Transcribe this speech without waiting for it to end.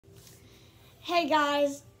Hey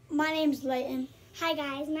guys, my name's Layton. Hi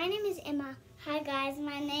guys, my name is Emma. Hi guys,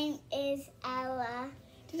 my name is Ella.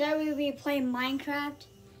 Today we will be playing Minecraft.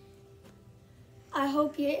 I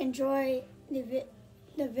hope you enjoy the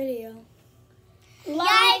video.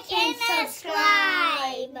 Like and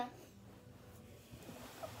subscribe.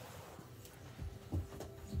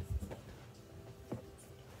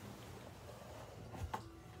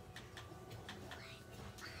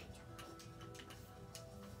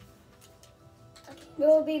 We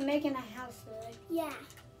will be making a house today. Yeah.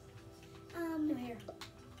 Come here.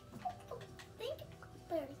 Thank you.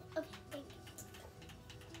 Where is it? Okay, thank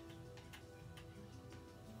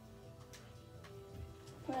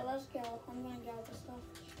you. Alright, let's go. I'm gonna grab the stuff.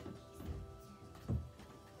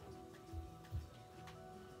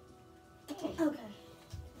 Okay.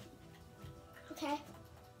 Okay.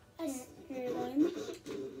 Here, Layton.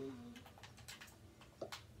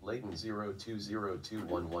 Layton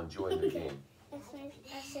 020211 join the game. That's my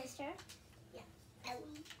sister. Yeah.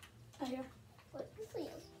 Oh, here. What is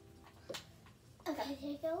Leo's? Okay,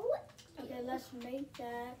 here you go. Okay, let's make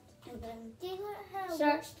that and then Do you want her?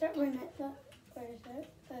 start wait a minute. Where is it?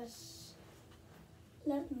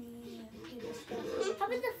 Let me do this stuff. How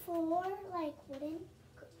about the floor, like wooden?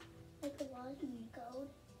 Like the walls, gold.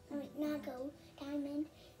 I mean, not gold, diamond.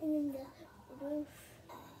 And then the roof,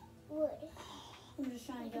 wood. I'm just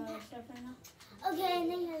trying to do all this stuff right now. Okay, and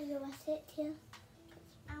then you have the rest of it too.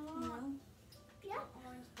 I want. No. Yeah.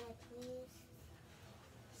 Orange bed, please.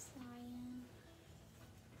 Cyan.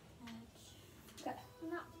 Patch.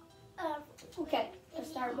 No. Okay, let's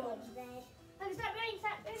start building. Orange bed. Okay, stop building.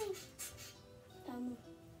 Stop building.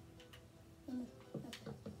 Move.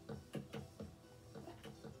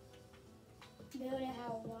 Build it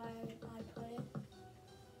how wide I put it.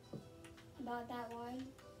 About that wide.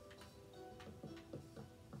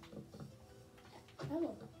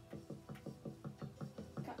 Oh.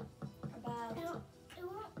 Okay. About It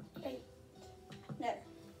won't. eight. There.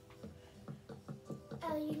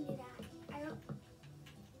 Oh, you can do that. I don't.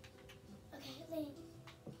 Okay, then.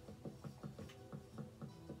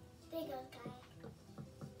 There you go, guy.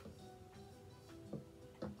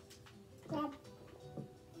 Stop.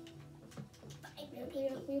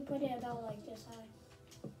 We put it about like this high.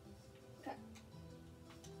 Okay.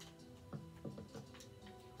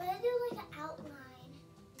 But I do like an outline.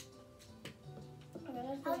 Okay,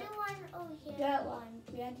 let's do I'll do one over here. the outline.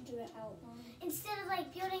 We had to do an outline. Instead of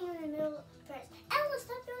like building in the middle first. Ella,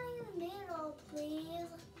 stop building in the middle, please.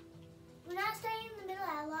 We're not starting in the middle,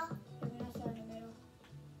 Ella. We're gonna start in the middle.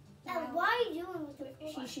 Ella, what are you doing with the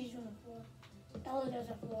floor? She's on the floor. Ella does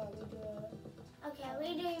the floor. We do it. Okay,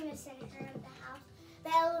 we're doing the center of the house.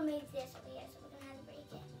 But Ella made this over here, so we're gonna have to break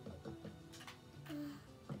it.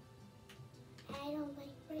 I don't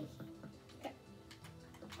like breaking. Okay.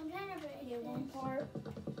 I'm trying to break Do one this. part.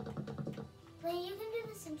 Wait, you can do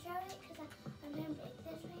the center of it because I'm gonna break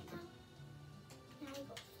this right now. Now you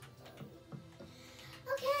go slowly.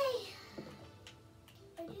 Okay.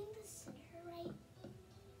 Are you doing the center right?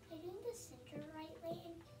 Are you doing the center right,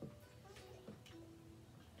 Layton?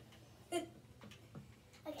 Okay.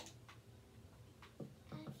 Okay.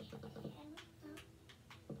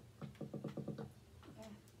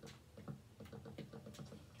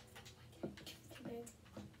 Too big.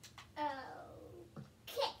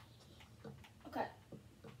 Okay. Okay.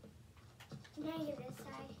 I'm trying to get this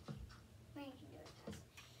side. Now you can do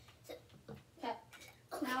it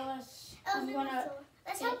fast. Now let's. Oh, I'm then gonna.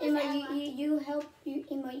 let's help with Emma, Ella. you help.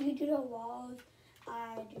 Emma, you do the walls.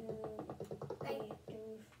 I do the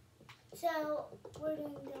roof. So we're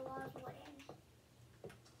doing the walls wooden.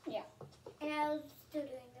 Yeah. And I was still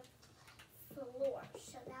doing the floor,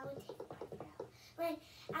 so that would take a while for Ella.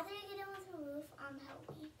 But after you get done with the roof, help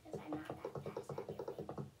me because I'm not that fast at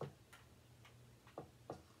building.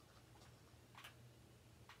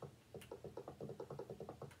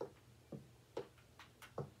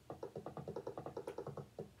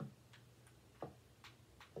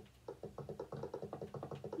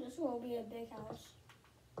 This will be a big house.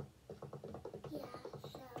 Yeah,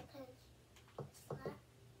 so because it's flat.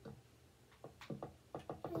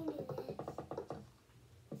 We can do this.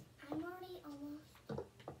 I'm already almost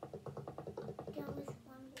done with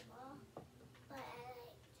one wall, but I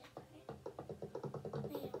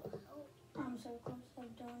just made it help. I'm so close.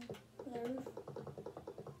 I've done the roof.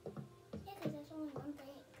 Yeah, because that's only one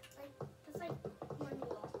thing. That's like one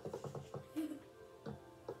wall.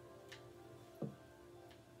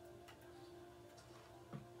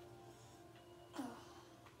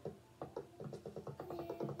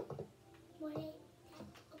 Wait,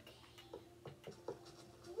 okay.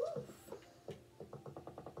 Woof.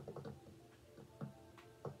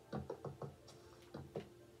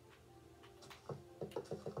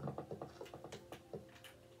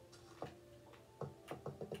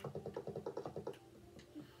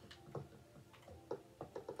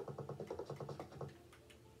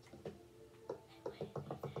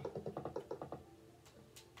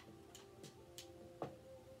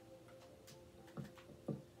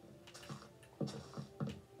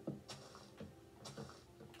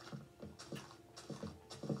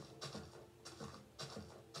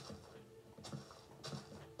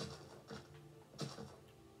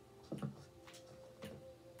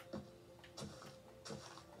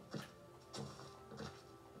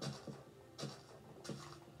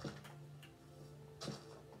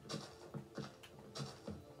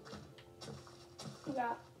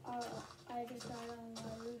 I just got it on my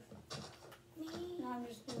roof. Me. Now I'm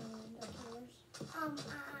just doing the floors. I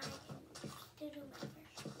can still do my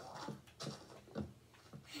first wall.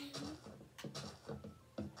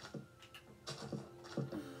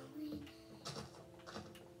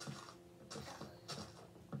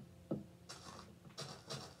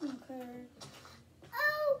 Okay.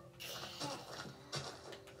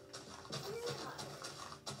 This is hard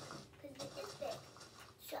because it is big.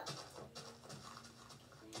 So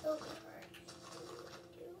it'll be hard to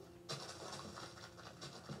do.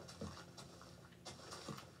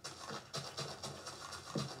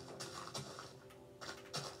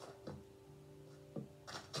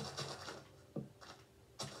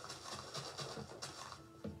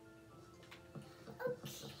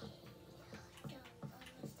 Okay. Done.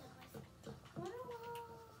 Almost done with one wall. What am I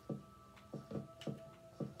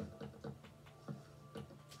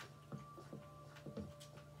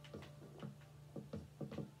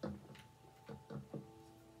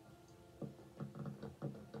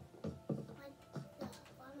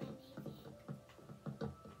making?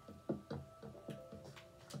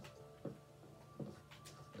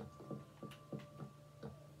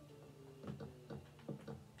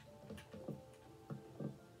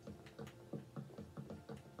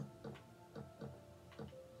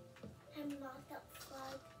 I'm locked up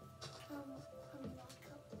frog. I'm locked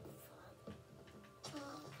up frog.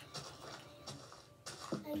 Oh,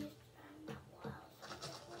 okay. I used to on that wall.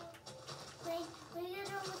 Wait, we're gonna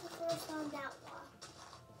go with the first on that wall.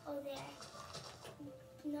 Oh, there.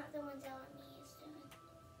 Not the ones that me is doing.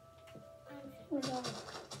 Where's that?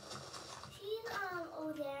 She's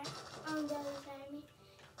over there on the other side of me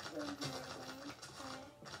doing her thing,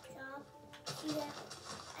 her job. She's there.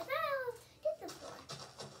 I thought I was did the floor.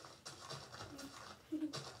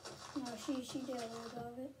 No, she did a little bit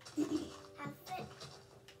of it. Half it.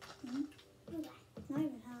 Mhm. Okay. Not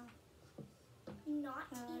even half. Not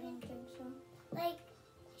I even. don't think so. Like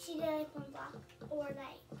she did like one block, or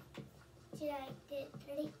like she like did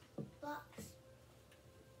 30 blocks.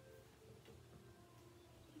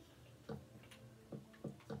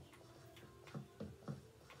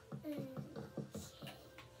 Okay.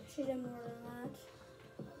 She did more than that.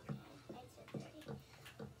 Okay, I said 30.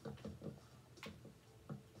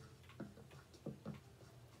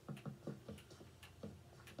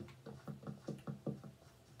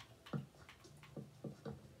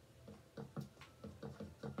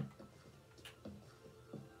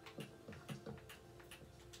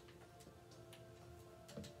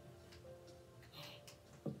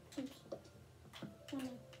 Oops. Come on.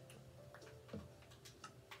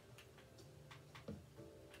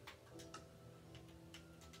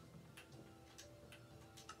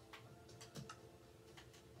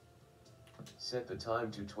 Set the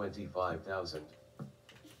time to 25,000.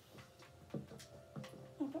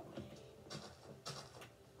 Okay.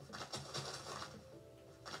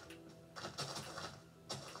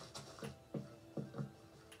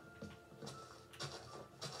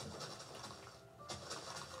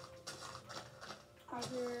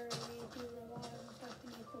 After we do the bottom stuff, we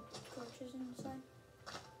need to put torches inside.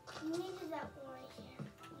 You needed that wall right here.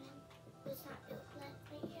 When it's not built right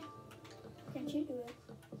here. Can't you do it?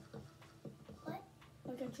 What?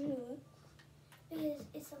 Why can't you do it? Because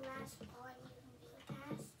it's the last wall and you can do it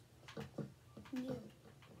fast. You.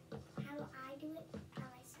 How do I do it by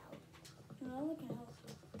myself? No, we can help.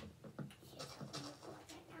 She's helping me forward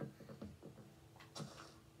right now.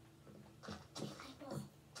 Okay, I will.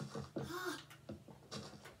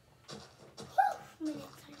 Whew,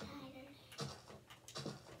 minutes are tired.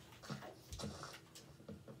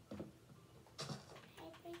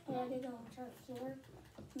 I already go on our floor.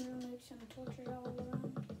 I'm gonna make some torches all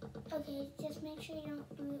around. Okay, just make sure you don't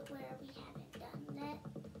do it where we haven't done that.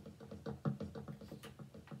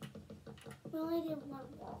 We only did one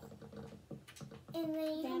wall. And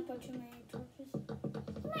then you Can't put too many torches.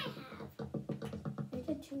 might have. We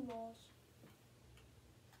did 2 walls.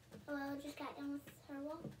 Oh, I just got done with her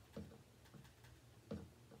wall.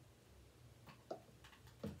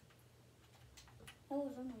 That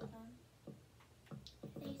was almost done.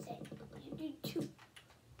 They said you did 2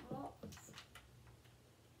 walls.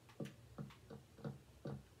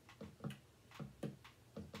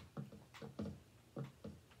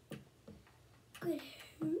 Good.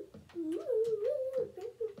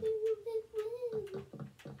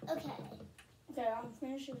 Okay. Okay, I'm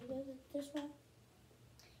finished with this one.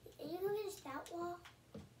 Are you gonna finish that wall?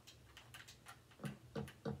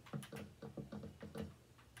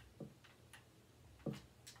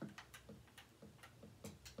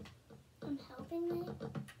 I'm helping it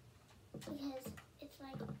because it's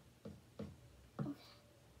like, okay.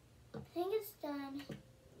 I think it's done.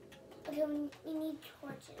 Okay, we need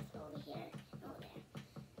torches over here and over there.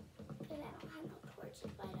 Because I don't have no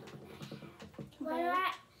torches, but I don't know what I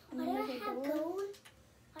have. Why do I have gold?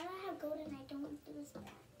 Why do I have gold and I don't use that?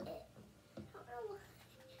 I don't know why.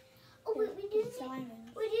 Oh, wait, we didn't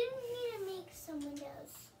need to make some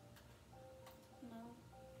windows. No.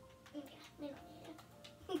 Okay, we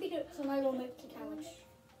don't need it. So now we'll make the couch.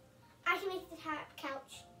 I can make the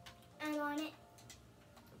couch. I'm on it.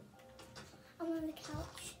 I'm on the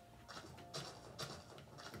couch.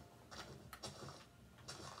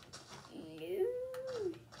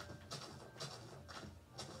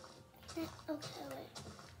 Okay, wait.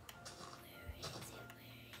 Where is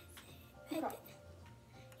it? Okay.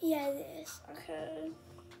 Yeah, this. Okay.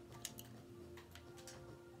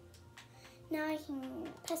 Now I can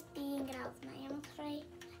press B and get out of my inventory.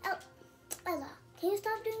 Oh, Ella, can you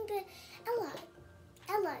stop doing the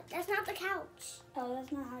Ella, that's not the couch. Oh,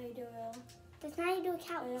 that's not how you do it. That's not how you do a Oh,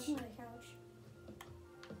 couch. that's not a couch.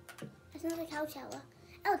 That's not a couch, Ella.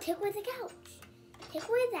 Oh, take away the couch. Take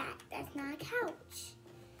away that. That's not a couch.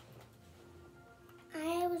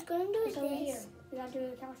 I was going to do It's over here. this. We gotta do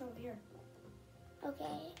the couch over here.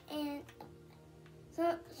 Okay, and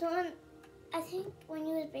so I think when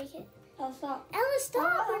you would break it. Oh, stop. Ella,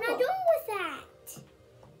 stop! We're not doing with that.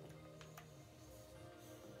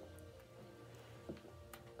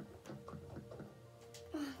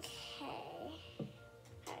 Okay.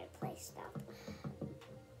 How to play stuff.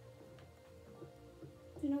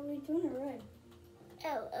 You know, we're doing it right. Oh.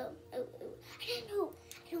 I don't know.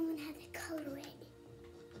 I don't want to have the color red.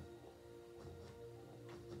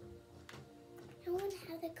 I want to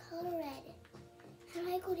have the color red. How do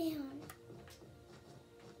I go down?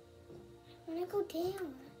 I want to go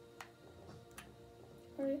down.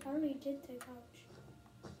 I already did the couch.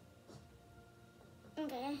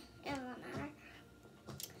 Okay, it doesn't matter.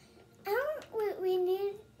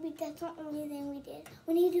 That's not the only thing we did.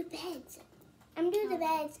 We need to do beds. I'm doing the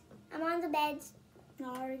beds. I'm on the beds.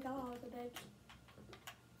 No, I already got all the beds.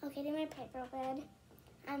 Okay, do my paper bed.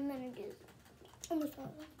 I'm gonna do almost all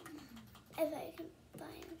of them. If I can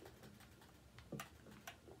find them.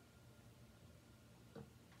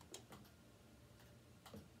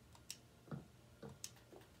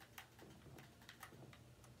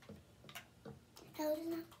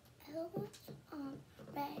 Elbows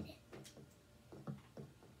red.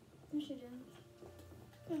 Yes, you do.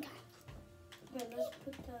 Okay. Okay, let's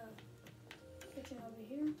put the kitchen over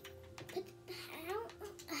here. But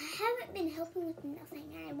I haven't been helping with nothing.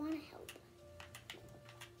 I want to help.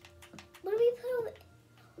 What do we put over?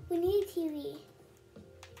 We need a TV.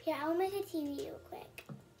 Here, I'll make a TV real quick.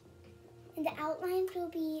 And the outlines will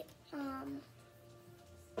be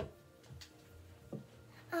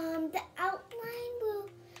the outline will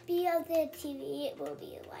be of the TV. It will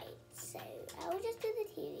be white. So I will just do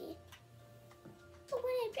the TV. But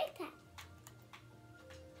when I break that.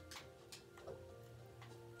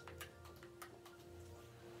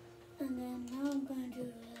 And then now I'm gonna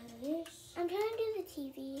do this. I'm trying to do the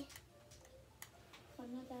TV. Oh,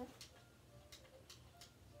 not that.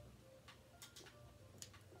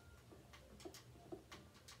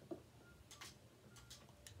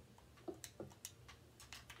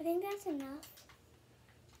 I think that's enough.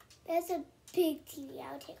 That's a big TV.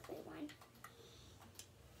 I'll take away one.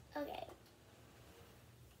 Okay.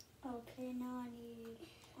 Okay, now I need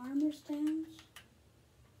armor stands.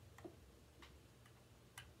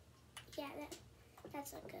 Yeah,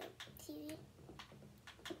 that's like a TV.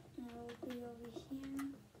 And it will be over here.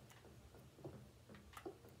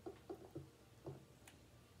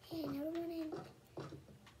 Hey, another one in.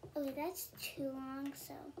 Okay, that's too long,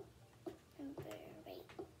 so I'm gonna break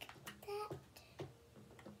that.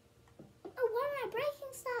 Oh, why am I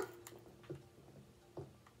breaking stuff?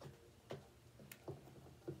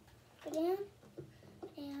 Go down,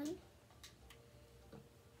 down.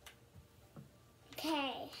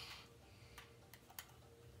 Okay.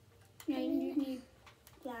 Yeah, you need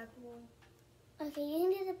black wool. Okay, you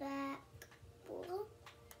can do the black wool.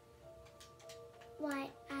 Why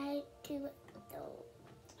I do it though?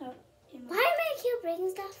 Oh, Why am I keep breaking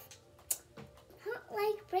stuff? I don't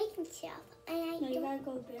like breaking stuff. no, you gotta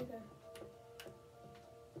go bigger.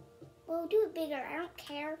 Well, do it bigger. I don't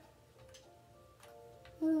care.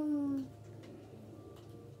 Why am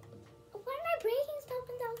I breaking stuff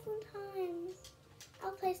 1,000 times?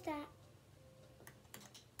 I'll place that.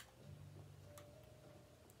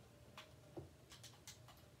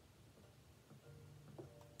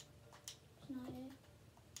 It's not it.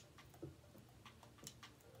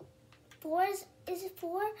 Is it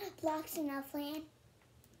 4 blocks enough, Lan?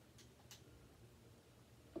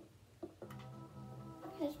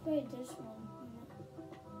 It's play this one.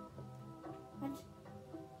 What?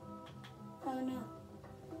 Oh no.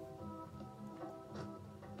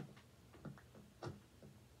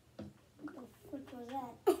 What the frick was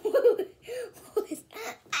that? What is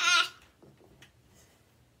that? Ah!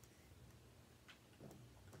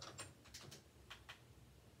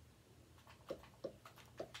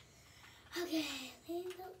 Okay,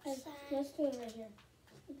 Let's do it right here.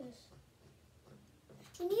 This.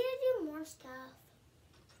 We need to do more stuff.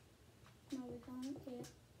 No, we can't.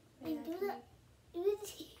 Yeah. Like do the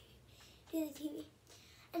TV. Do the TV.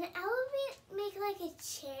 And I will make like a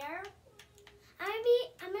chair.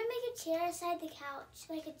 I'm gonna make a chair aside the couch,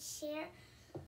 like a chair